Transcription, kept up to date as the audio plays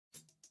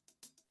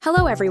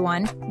Hello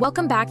everyone,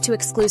 welcome back to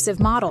Exclusive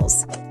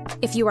Models.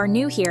 If you are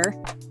new here,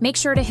 make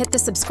sure to hit the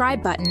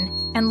subscribe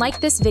button and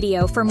like this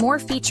video for more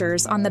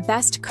features on the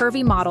best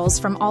curvy models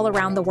from all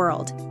around the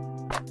world.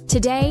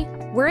 Today,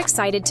 we're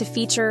excited to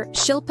feature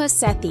Shilpa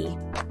Sethi,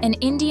 an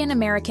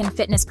Indian-American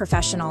fitness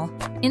professional,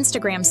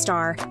 Instagram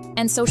star,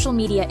 and social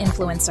media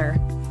influencer.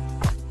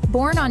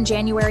 Born on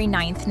January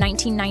 9,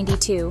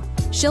 1992,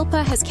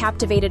 Shilpa has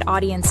captivated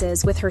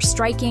audiences with her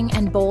striking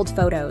and bold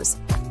photos.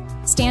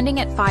 Standing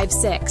at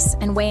 5'6"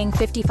 and weighing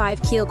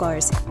 55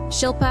 kilograms,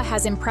 Shilpa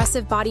has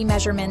impressive body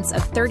measurements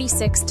of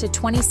 36 to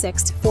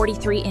 26 to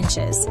 43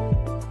 inches.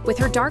 With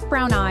her dark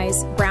brown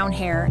eyes, brown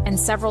hair, and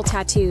several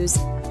tattoos,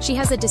 she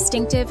has a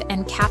distinctive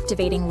and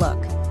captivating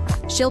look.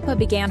 Shilpa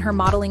began her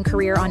modeling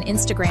career on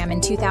Instagram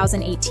in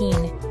 2018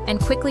 and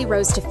quickly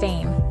rose to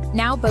fame,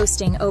 now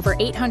boasting over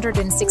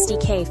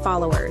 860K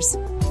followers.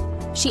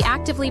 She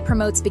actively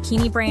promotes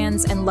bikini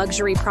brands and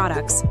luxury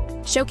products,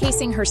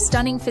 showcasing her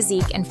stunning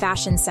physique and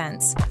fashion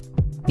sense.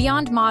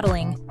 Beyond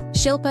modeling,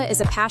 Shilpa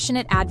is a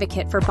passionate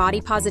advocate for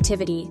body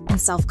positivity and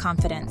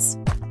self-confidence.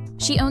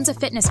 She owns a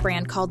fitness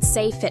brand called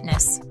Say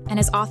Fitness and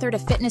has authored a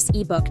fitness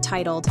ebook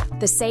titled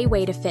The Say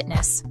Way to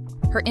Fitness.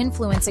 Her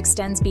influence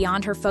extends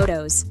beyond her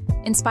photos,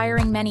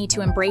 inspiring many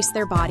to embrace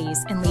their bodies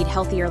and lead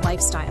healthier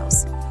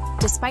lifestyles.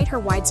 Despite her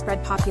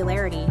widespread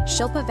popularity,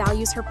 Shilpa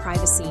values her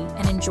privacy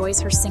and enjoys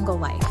her single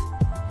life.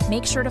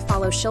 Make sure to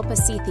follow Shilpa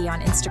Sethi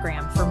on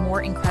Instagram for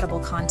more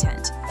incredible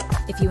content.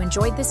 If you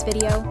enjoyed this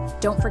video,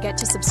 don't forget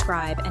to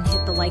subscribe and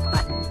hit the like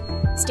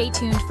button. Stay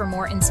tuned for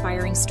more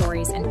inspiring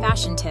stories and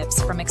fashion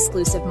tips from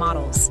Exclusive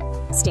Models.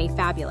 Stay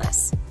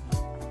fabulous.